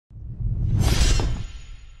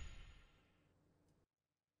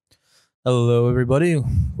Hello, everybody.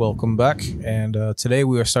 Welcome back. And today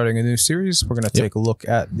we are starting a new series. We're going to take a look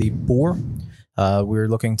at the Boar. We're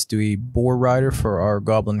looking to do a Boar rider for our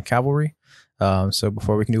Goblin Cavalry. So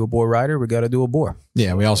before we can do a Boar rider, we got to do a Boar.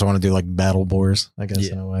 Yeah, we also want to do like battle boars, I guess,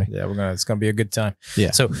 in a way. Yeah, it's gonna be a good time.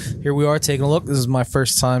 Yeah. So here we are taking a look. This is my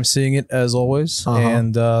first time seeing it, as always.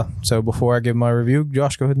 And so before I give my review,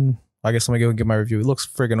 Josh, go ahead and I guess let me go and give my review. It looks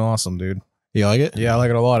friggin' awesome, dude. You like it? Yeah, I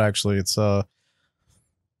like it a lot. Actually, it's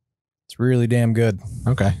really damn good.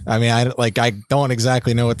 Okay. I mean, I don't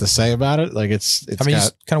exactly know what to say about it. Like it's I mean,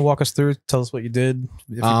 just kind of walk us through. Tell us what you did.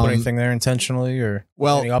 If you put anything there intentionally, or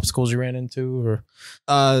any obstacles you ran into, or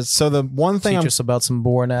so the one thing teach us about some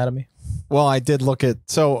boar anatomy. Well, I did look at.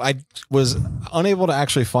 So I was unable to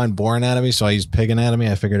actually find boar anatomy, so I used pig anatomy.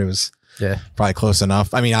 I figured it was probably close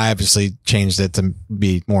enough. I mean, I obviously changed it to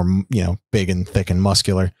be more, big and thick and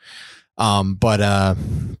muscular. But I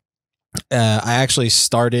actually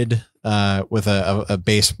started with a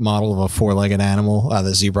base model of a four-legged animal that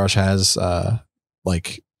ZBrush has,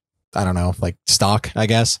 like, I don't know, like stock, I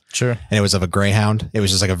guess. Sure. And it was of a greyhound. It was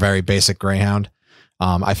just like a very basic greyhound.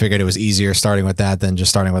 I figured it was easier starting with that than just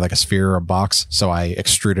starting with like a sphere or a box. So I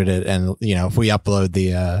extruded it, and if we upload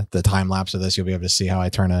the time lapse of this, you'll be able to see how I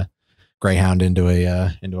turn a greyhound into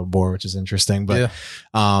a boar, which is interesting. But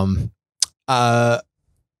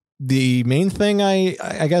the main thing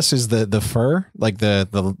I guess is the fur, like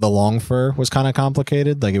the long fur was kind of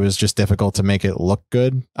complicated. Like it was just difficult to make it look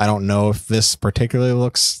good. I don't know if this particularly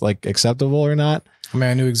looks like acceptable or not. I mean,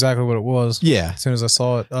 I knew exactly what it was. Yeah. As soon as I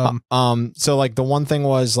saw it. So like the one thing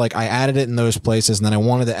was like I added it in those places, and then I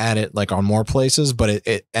wanted to add it like on more places, but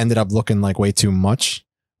it ended up looking like way too much.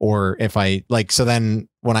 Or if I like, so then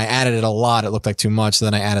when I added it a lot, it looked like too much. So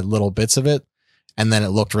then I added little bits of it, and then it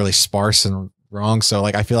looked really sparse and wrong. So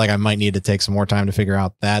like I feel like I might need to take some more time to figure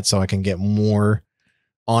out that, so I can get more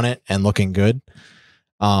on it and looking good.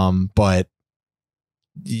 But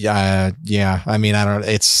yeah, I mean, I don't,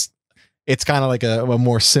 it's kind of like a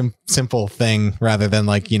more simple thing rather than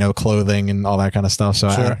like, clothing and all that kind of stuff. So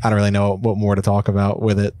sure. I don't really know what more to talk about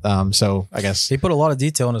with it. So I guess he put a lot of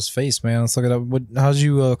detail in his face, man. Let's look at it. How'd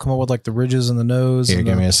you come up with like the ridges in the nose? Here,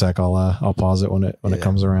 give me a sec. I'll pause it when it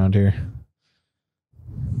comes around here.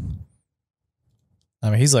 I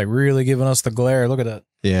mean, he's like really giving us the glare. Look at that.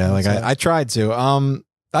 Yeah, like I tried to.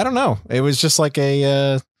 I don't know. It was just like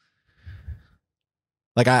a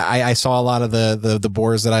like I saw a lot of the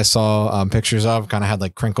boars that I saw pictures of kind of had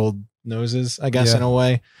like crinkled noses, I guess, in a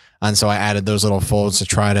way. And so I added those little folds to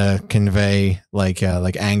try to convey like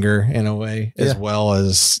anger in a way, as well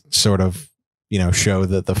as sort of, show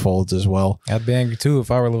that the folds as well. I'd be angry too if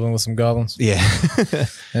I were living with some goblins. Yeah.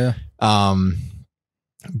 Yeah.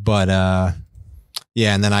 But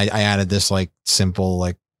yeah, and then I added this like simple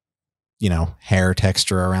like hair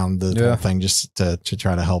texture around the whole thing just to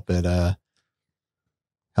try to help it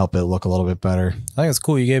look a little bit better. I think it's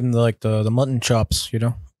cool you gave him the mutton chops,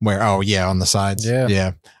 Where on the sides.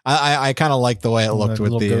 Yeah. I kind of like the way it looked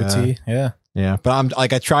with the goatee. Yeah, but I'm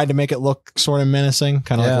like I tried to make it look sort of menacing,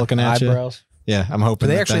 kind of like looking at eyebrows. You. Yeah, I'm hoping.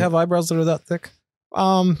 Do they actually have eyebrows that are that thick?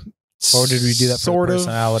 Or did we do that for sort of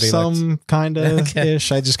personality? Some kind of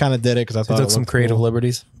ish. I just kind of did it because I thought took some creative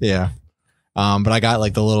liberties. Yeah. But I got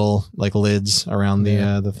like the little like lids around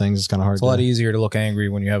the things. It's kind of hard. It's a lot easier to look angry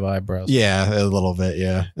when you have eyebrows. Yeah, a little bit.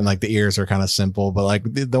 Yeah, and like the ears are kind of simple. But like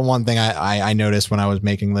the one thing I noticed when I was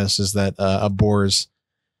making this is that a boar's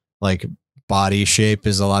like body shape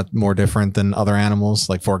is a lot more different than other animals.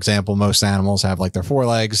 Like for example, most animals have like their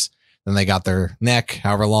forelegs, then they got their neck,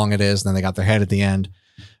 however long it is, and then they got their head at the end.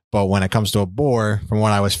 But when it comes to a boar, from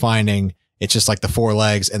what I was finding, it's just like the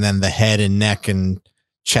forelegs, and then the head and neck and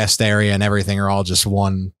chest area and everything are all just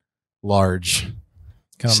one large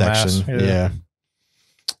section. Yeah.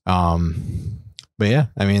 But yeah,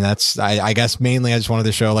 I mean, that's, I guess mainly I just wanted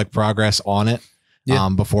to show like progress on it.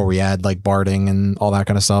 Before we add like barding and all that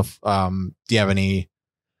kind of stuff. Do you have any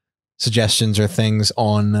suggestions or things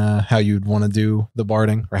on how you'd want to do the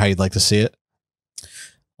barding or how you'd like to see it?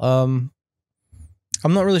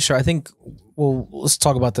 I'm not really sure. I think, well, let's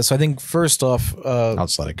talk about this. So I think first off, I'll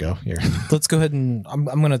just let it go here. Let's go ahead and I'm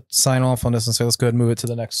going to sign off on this and say, let's go ahead and move it to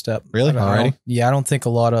the next step. Really? Alrighty. Yeah. I don't think a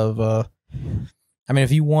lot of, I mean,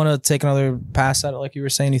 if you want to take another pass at it, like you were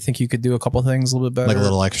saying, you think you could do a couple things a little bit better? Like a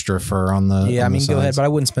little extra fur on the Yeah, on I mean, the go ahead, sides. but I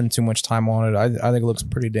wouldn't spend too much time on it. I think it looks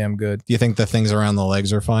pretty damn good. Do you think the things around the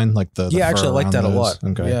legs are fine? Like the yeah, fur actually, I like that around a lot.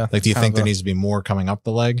 Okay. Yeah. Like, do you think there needs to be more coming up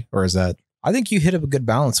the leg, or is that? I think you hit a good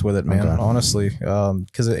balance with it, man, honestly,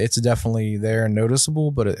 because it's definitely there and noticeable,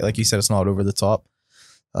 but like you said, it's not over the top.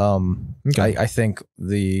 I think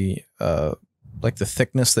the like the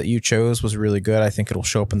thickness that you chose was really good. I think it'll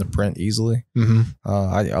show up in the print easily.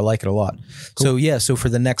 I like it a lot. Cool. So yeah, so for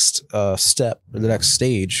the next step or the next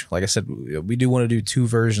stage, like I said, we do want to do 2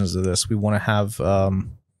 versions of this. We want to have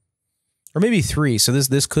or maybe 3. So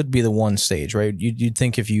this could be the 1 stage, right? You'd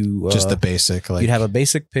think if you just the basic, like, you'd have a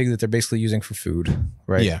basic pig that they're basically using for food,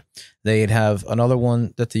 right? Yeah. They'd have another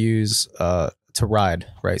one that they use to ride,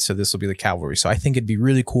 right? So this will be the cavalry. So I think it'd be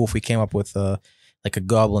really cool if we came up with like a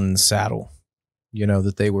goblin saddle, you know,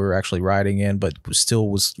 that they were actually riding in, but still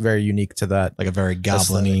was very unique to that, like a very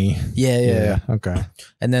goblin-y. Yeah. Okay.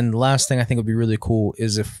 And then the last thing I think would be really cool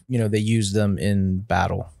is if, you know, they use them in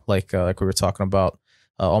battle, like we were talking about.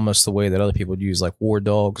 Almost the way that other people would use like war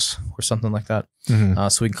dogs or something like that.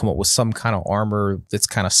 So we can come up with some kind of armor that's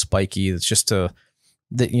kind of spiky. That's just that,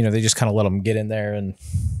 you know, they just kind of let them get in there and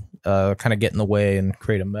kind of get in the way and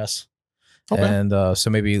create a mess. Okay. And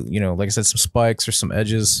so maybe, you know, like I said, some spikes or some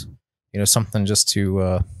edges, you know, something just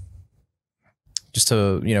to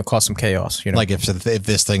you know, cause some chaos. You know, like if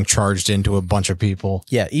this thing charged into a bunch of people,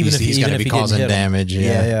 yeah, even if he's going to be causing damage.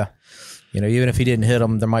 Yeah. You know, even if he didn't hit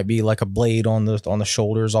him, there might be like a blade on the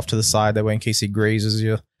shoulders off to the side. That way, in case he grazes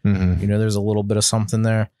you, you know, there's a little bit of something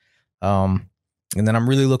there. And then I'm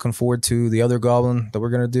really looking forward to the other goblin that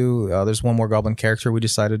we're gonna do. There's one more goblin character we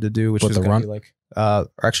decided to do, which is gonna be like, or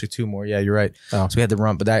actually 2 more. Yeah, you're right. Oh. So we had the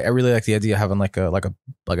runt, but I really like the idea of having like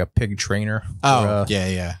a pig trainer. Oh,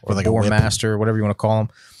 yeah, or like a boar master, whatever you want to call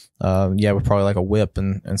him. Yeah, we're probably like a whip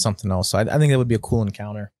and something else. So I think that would be a cool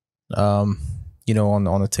encounter. You know,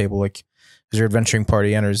 on the table, like. As your adventuring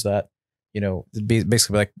party enters that, you know,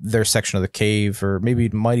 basically like their section of the cave, or maybe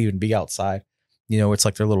it might even be outside. You know, it's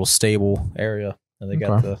like their little stable area, and they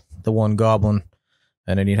got the one goblin,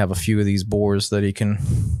 and then you'd have a few of these boars that he can,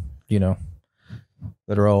 you know,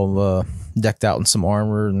 that are all decked out in some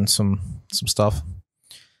armor and some stuff.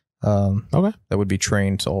 That would be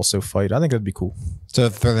trained to also fight. I think that'd be cool. So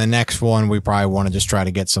for the next one, we probably want to just try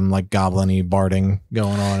to get some like goblin-y barding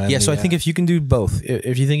going on. Yeah, so I think if you can do both,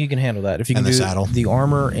 if you think you can handle that, if you can do the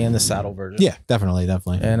armor and the saddle version. Yeah, definitely.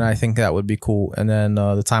 And I think that would be cool. And then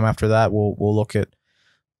the time after that, we'll look at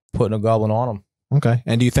putting a goblin on them. Okay.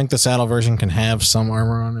 And do you think the saddle version can have some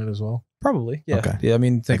armor on it as well? Probably. Yeah. Okay. Yeah. I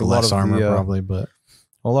mean, think like a lot less of armor the, probably, but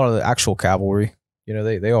a lot of the actual cavalry, you know,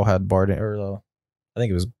 they all had barding, or I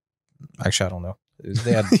think it was. Actually, I don't know.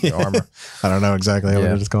 They had armor. I don't know exactly what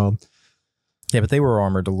it's called. Yeah, but they were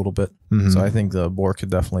armored a little bit. So I think the boar could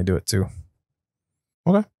definitely do it too.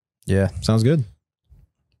 Okay. Yeah. Sounds good.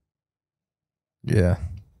 Yeah.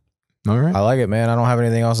 All right. I like it, man. I don't have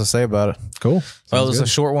anything else to say about it. Cool. Well, it was a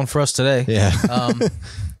short one for us today. Yeah.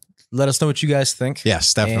 Let us know what you guys think.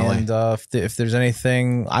 Yes, definitely. And if there's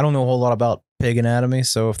anything, I don't know a whole lot about pig anatomy,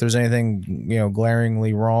 so if there's anything, you know,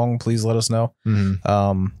 glaringly wrong, please let us know.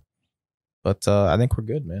 But I think we're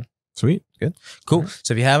good, man. Sweet. Good. Cool. Right.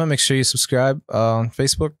 So if you haven't, make sure you subscribe on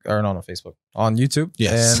Facebook, or not on Facebook, on YouTube.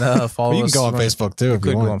 Yes. And follow us. You can go on Facebook too if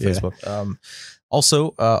you want. Go on Facebook.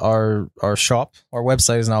 Also, our shop, our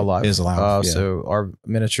website is now live. It is live. So our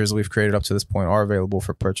miniatures we've created up to this point are available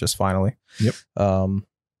for purchase finally. Yep.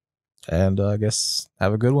 And I guess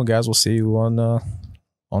have a good one, guys. We'll see you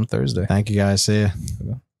on Thursday. Thank you, guys. See ya.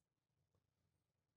 Okay.